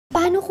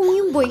Paano kung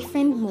yung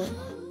boyfriend mo,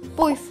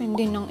 boyfriend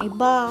din ng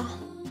iba?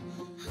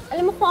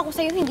 Alam mo kung ako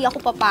sa'yo, hindi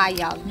ako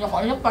papayag. Hindi ako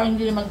alam, parang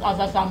hindi naman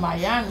kasasama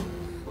yan.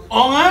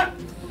 Oo nga!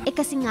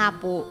 Kasi nga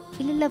po,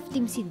 ila-love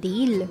team si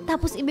Dale.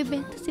 Tapos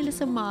ibebenta sila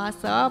sa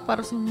masa para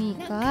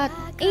sumikat.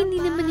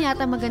 Hindi naman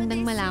yata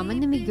magandang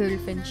malaman na may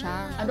girlfriend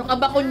siya. Ano ka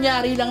ba,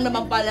 kunyari lang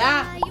naman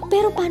pala?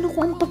 Pero paano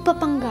kung ang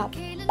pagpapanggap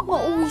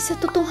mauwi sa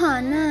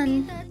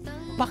totohanan?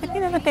 Bakit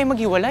hindi na tayo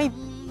maghiwalay?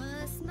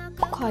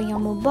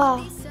 Kaya mo ba?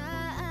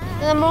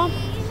 Alam mo,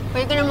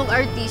 pwede ka na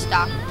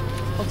mag-artista.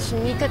 Pag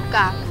sumikat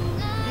ka,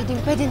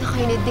 pwede na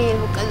kayo ni Dale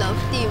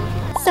magka-love team.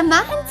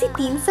 Samahan si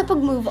Tin sa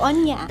pag-move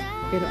on niya.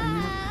 Pero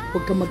anak,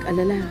 huwag ka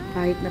mag-alala.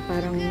 Kahit na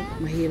parang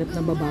mahirap na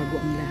mabago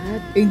ang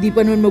lahat. Hindi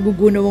pa naman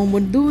magugunaw ang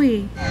mundo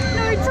eh.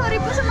 Lord, sorry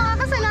po sa mga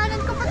kasalanan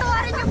ko.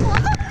 Patawarin niyo po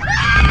ako.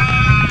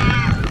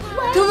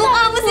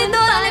 Tumukha mo si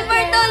Donnalyn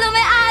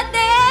Bartolome,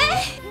 ate!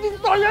 Hindi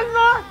ko yan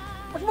na!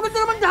 Mas maganda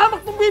naman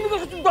dahamak tong baby ko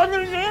sa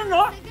Donnalyn na yan,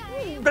 no?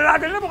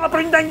 Dalagal na mga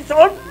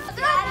prindansyon!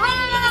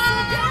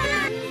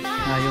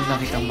 Ayaw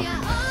na kitang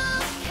makita.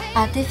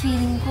 Ate,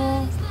 feeling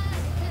ko,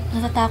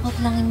 natatakot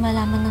lang yung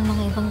malaman ng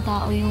mga ibang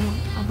tao yung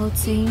about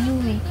sa inyo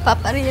eh.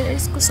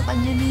 Paparealize ko sa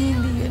kanya na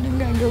hindi yun ang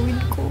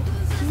gagawin ko.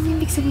 Ano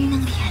ibig sabihin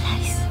ng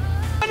realize?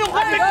 Anong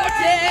happy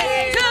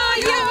birthday to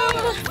you!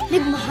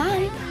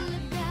 Nagmahal.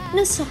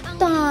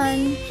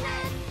 Nasaktan.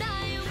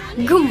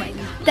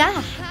 Gumanda.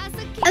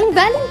 Ang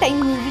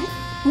Valentine movie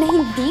na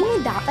hindi mo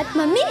dapat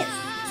ma-miss.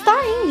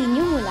 Starring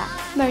Nino Mula,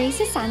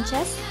 Marisa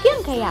Sanchez,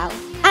 Bianca Yao,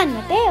 Ann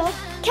Mateo,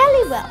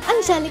 Kelly Well,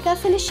 Angelica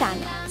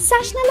Feliciano,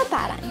 Sash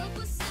Nalaparan.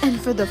 And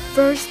for the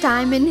first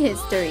time in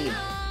history,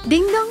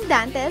 Ding Dong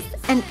Dantes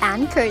and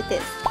Ann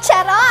Curtis.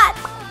 Charot!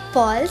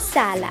 Paul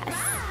Salas.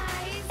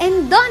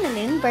 And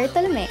Donnalyn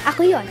Bartolome.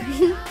 Ako yun.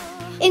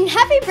 In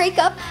Happy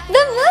Breakup,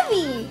 the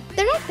movie!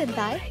 Directed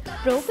by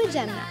Bro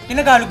Pajemna.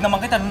 Tinagalog naman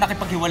kita nung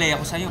nakipaghiwalay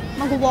ako sa'yo.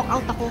 Mag-walk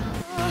out ako.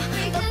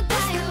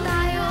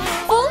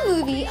 Full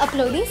movie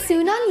uploading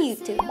soon on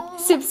YouTube.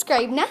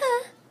 Subscribe na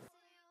ha!